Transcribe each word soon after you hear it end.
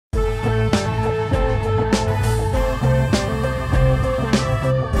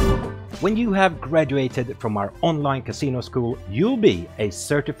When you have graduated from our online casino school, you'll be a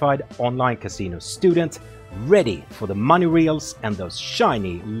certified online casino student, ready for the money reels and those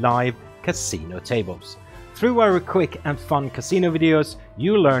shiny live casino tables. Through our quick and fun casino videos,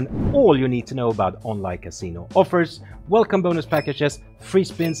 you learn all you need to know about online casino offers, welcome bonus packages, free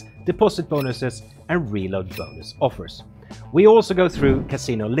spins, deposit bonuses, and reload bonus offers. We also go through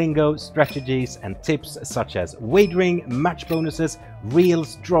casino lingo, strategies and tips such as wagering, match bonuses,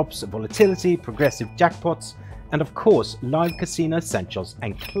 reels, drops, volatility, progressive jackpots, and of course live casino essentials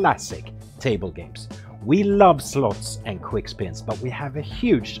and classic table games. We love slots and quick spins, but we have a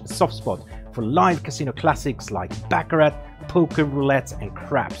huge soft spot for live casino classics like Baccarat, poker, roulette and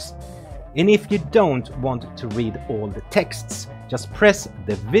craps. And if you don't want to read all the texts, just press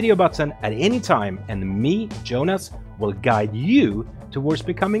the video button at any time and me, Jonas, will guide you towards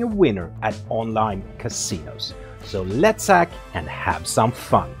becoming a winner at online casinos. So let's hack and have some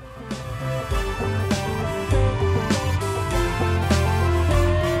fun!